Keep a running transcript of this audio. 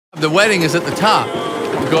The wedding is at the top.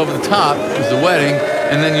 You go over the top is the wedding,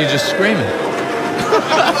 and then you just scream it.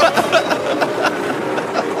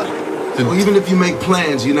 Well, even if you make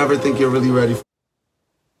plans, you never think you're really ready.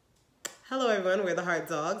 Hello everyone, we're the Heart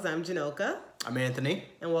Dogs. I'm Janoka. I'm Anthony.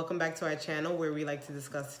 And welcome back to our channel where we like to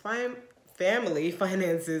discuss family,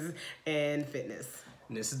 finances, and fitness.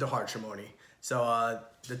 And this is the Heartrimony. So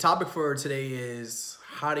the topic for today is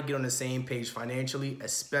how to get on the same page financially,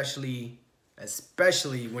 especially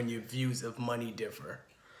when your views of money differ.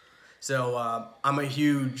 So I'm a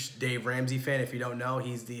huge Dave Ramsey fan. If you don't know,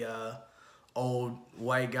 he's the old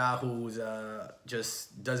white guy who's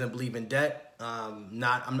just doesn't believe in debt.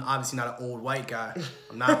 I'm obviously not an old white guy.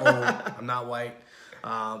 I'm not old. I'm not white.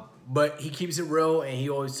 But he keeps it real, and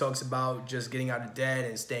he always talks about just getting out of debt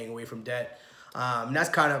and staying away from debt. And that's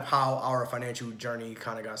kind of how our financial journey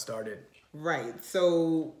kind of got started. Right.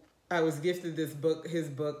 So I was gifted his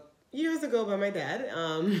book, years ago by my dad.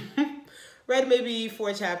 Read maybe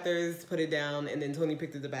 4 chapters, put it down, and then Tony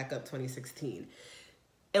picked it back up 2016.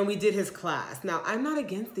 And we did his class. Now, I'm not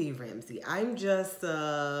against Dave Ramsey. I'm just...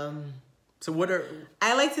 So what are...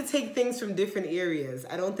 I like to take things from different areas.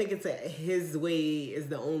 I don't think it's his way is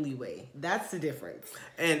the only way. That's the difference.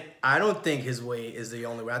 And I don't think his way is the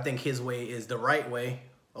only way. I think his way is the right way.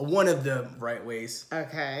 One of the right ways.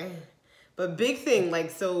 Okay. But big thing, like,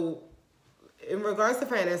 so in regards to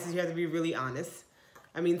finances, you have to be really honest.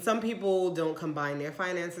 I mean, some people don't combine their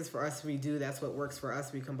finances. For us, we do. That's what works for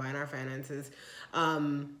us. We combine our finances.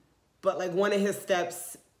 But like one of his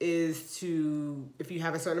steps is to, if you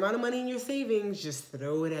have a certain amount of money in your savings, just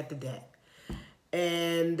throw it at the debt.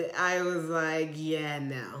 And I was like, yeah,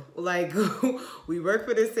 no. Like, we work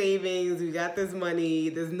for the savings. We got this money.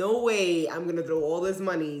 There's no way I'm going to throw all this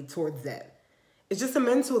money towards debt. It's just a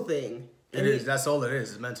mental thing. It is. That's all it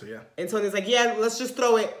is. It's mental, yeah. And Tony's like, yeah, let's just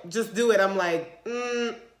throw it. Just do it. I'm like,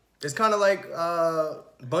 It's kind of like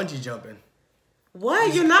bungee jumping.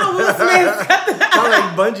 What? You're not Will Smith. It's not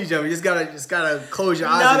like bungee jumping. You just gotta close your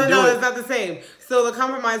eyes and do it. No, it's not the same. So the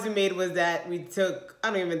compromise we made was that we took, I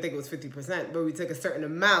don't even think it was 50%, but we took a certain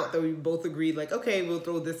amount that we both agreed, like, okay, we'll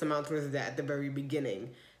throw this amount towards that at the very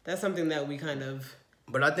beginning. That's something that we kind of...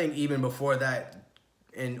 But I think even before that,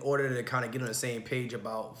 in order to kind of get on the same page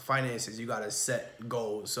about finances, you gotta set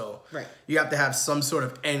goals. So right. You have to have some sort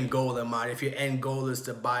of end goal in mind. If your end goal is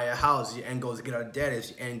to buy a house, your end goal is to get out of debt. If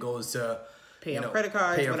your end goal is to pay off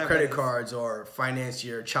credit cards, or finance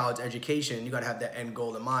your child's education, you got to have that end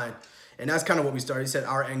goal in mind. And that's kind of what we started. We said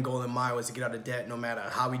our end goal in mind was to get out of debt no matter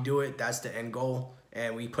how we do it. That's the end goal.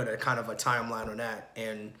 And we put a kind of a timeline on that.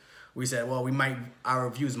 And we said, well, our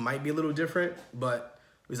views might be a little different, but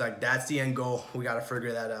it was like, that's the end goal. We got to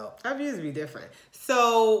figure that out. Our views be different.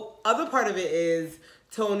 So other part of it is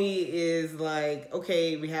Tony is like,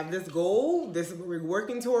 okay, we have this goal. This is what we're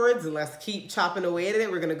working towards. And let's keep chopping away at it.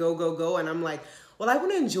 We're going to go. And I'm like, well, I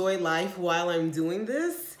want to enjoy life while I'm doing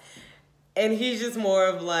this. And he's just more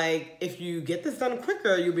of like, if you get this done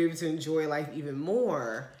quicker, you'll be able to enjoy life even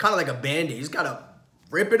more. Kind of like a Band-Aid. You just got to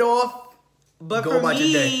rip it off. But for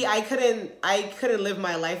me, I couldn't live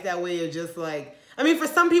my life that way of just like, I mean, for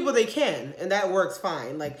some people they can, and that works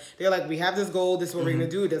fine. Like, they're like, we have this goal, this is what we're going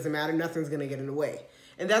to do. It doesn't matter. Nothing's going to get in the way.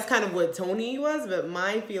 And that's kind of what Tony was, but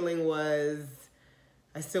my feeling was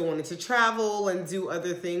I still wanted to travel and do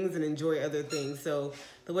other things and enjoy other things. So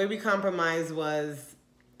the way we compromised was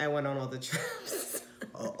I went on all the trips.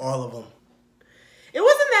 All of them? It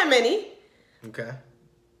wasn't that many. Okay.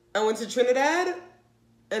 I went to Trinidad,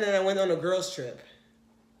 and then I went on a girls' trip.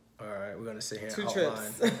 All right, we're going to sit here and 2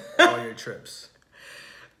 outline trips. all your trips.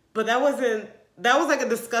 But that was like a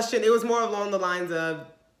discussion. It was more along the lines of,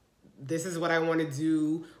 this is what I want to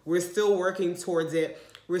do. We're still working towards it.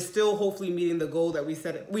 We're still hopefully meeting the goal that we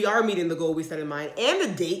set. We are meeting the goal we set in mind and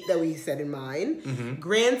the date that we set in mind.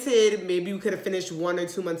 Granted, maybe we could have finished 1 or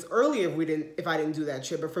 2 months earlier if I didn't do that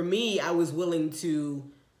trip. But for me, I was willing to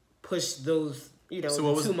push those, So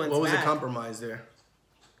what was 2 months what was back. the compromise there?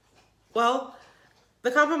 Well, the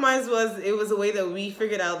compromise was it was a way that we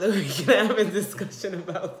figured out that we could have a discussion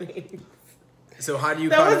about things. So how do you...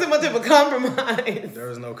 That wasn't much of a compromise. There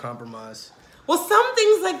was no compromise. Well, some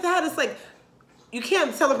things like that, it's like, you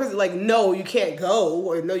can't tell a person, like, no, you can't go,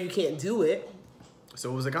 or no, you can't do it.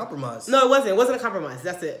 So it was a compromise. No, it wasn't. It wasn't a compromise.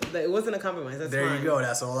 That's it. It wasn't a compromise. That's there fine. you go.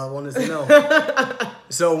 That's all I wanted to know.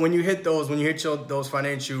 So when you hit those financial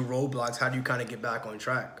roadblocks, how do you kind of get back on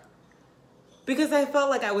track? Because I felt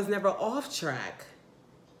like I was never off track.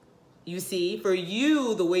 You see, for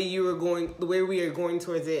you, the way we are going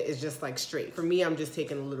towards it is just like straight. For me, I'm just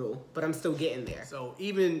taking a little, but I'm still getting there. So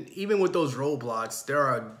even with those roadblocks, there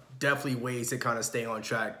are definitely ways to kind of stay on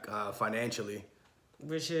track financially.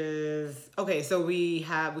 which is okay. So we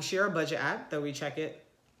share a budget app that we check it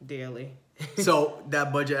daily. So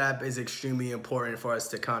that budget app is extremely important for us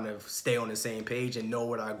to kind of stay on the same page and know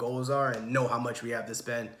what our goals are and know how much we have to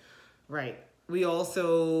spend. Right. We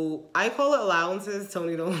also, I call it allowances.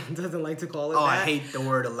 Tony doesn't like to call it that. I hate the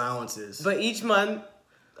word allowances. But each month,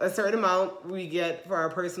 a certain amount we get for our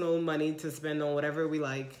personal money to spend on whatever we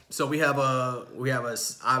like. So we have a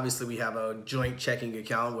joint checking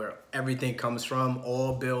account where everything comes from,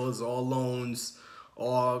 all bills, all loans,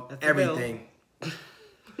 everything.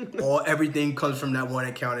 Everything comes from that one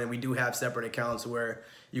account, and we do have separate accounts where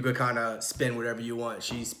you could kind of spend whatever you want.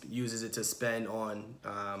 She uses it to spend on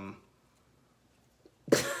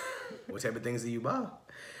what type of things do you buy?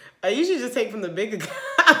 I usually just take from the big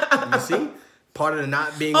account. You see? Part of the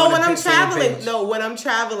not being Oh, on when the I'm same traveling. page. No, when I'm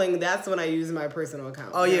traveling, that's when I use my personal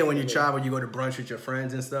account. Oh, yeah, when you travel, you go to brunch with your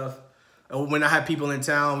friends and stuff. When I have people in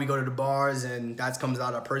town, we go to the bars, and that comes out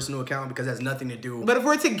of our personal account because it has nothing to do. But if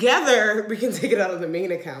we're together, we can take it out of the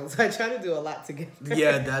main account. So I try to do a lot together.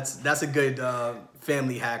 Yeah, that's a good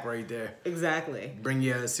family hack right there. Exactly. Bring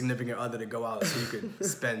your significant other to go out so you could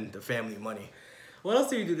spend the family money. What else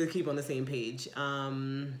do we do to keep on the same page?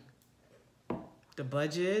 The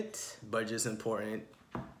budget. Budget's important.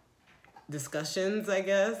 Discussions, I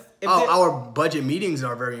guess. Our budget meetings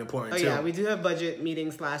are very important too. Oh yeah, we do have budget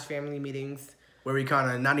meetings / family meetings. Where we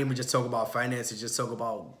kind of not even just talk about finances, just talk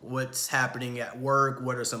about what's happening at work,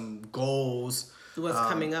 what are some goals. What's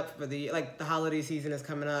coming up for the holiday season is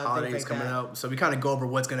coming up. Holidays coming up. So we kind of go over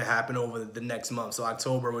what's going to happen over the next month. So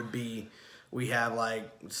October would be, we have like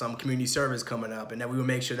some community service coming up, and then we would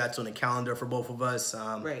make sure that's on the calendar for both of us.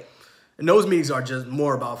 Right. And those meetings are just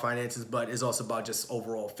more about finances, but it's also about just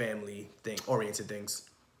overall oriented things.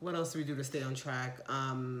 What else do we do to stay on track?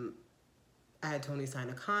 I had Tony sign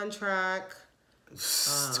a contract.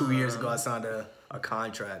 2 years ago, I signed a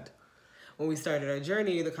contract. When we started our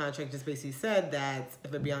journey, the contract just basically said that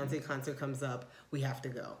if a Beyonce concert comes up, we have to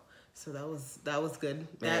go. So that was good.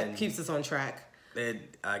 That keeps us on track.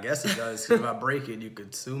 I guess it does. If I break it, you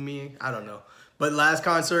could sue me. I don't know. But last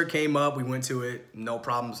concert came up. We went to it. No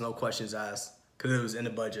problems, no questions asked. Because it was in the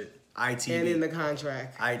budget. ITV. And in the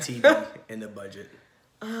contract. ITV in the budget.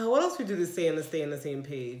 What else we do to stay on the same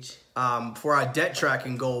page? For our debt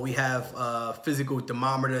tracking goal, we have a physical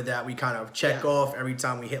thermometer that we kind of check off every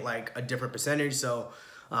time we hit like a different percentage. So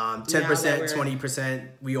 10%, 20%,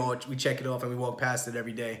 we check it off and we walk past it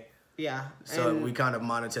every day. Yeah. So we kind of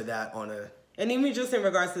monitor that on a... And even just in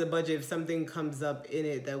regards to the budget, if something comes up in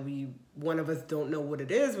it that one of us don't know what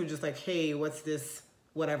it is, we're just like, hey, what's this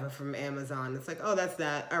whatever from Amazon? It's like, oh, that's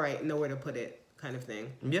that. All right, know where to put it kind of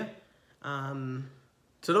thing. Yeah.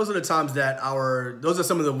 So those are the times those are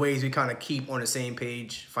some of the ways we kind of keep on the same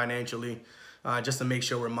page financially, just to make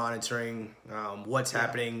sure we're monitoring what's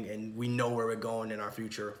happening and we know where we're going in our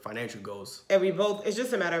future financial goals. And it's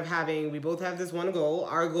just a matter of we both have this one goal.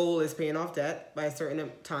 Our goal is paying off debt by a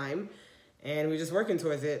certain time. And we're just working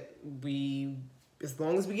towards it. As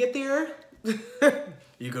long as we get there.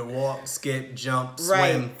 You could walk, skip, jump,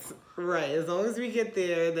 swim. Right. As long as we get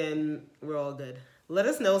there, then we're all good. Let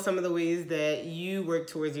us know some of the ways that you work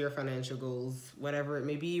towards your financial goals, whatever it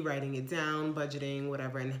may be, writing it down, budgeting,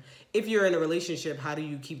 whatever. And if you're in a relationship, how do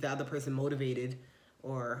you keep the other person motivated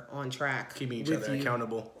or on track? Keeping each other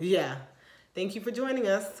accountable. Yeah. Thank you for joining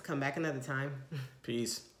us. Come back another time.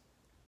 Peace.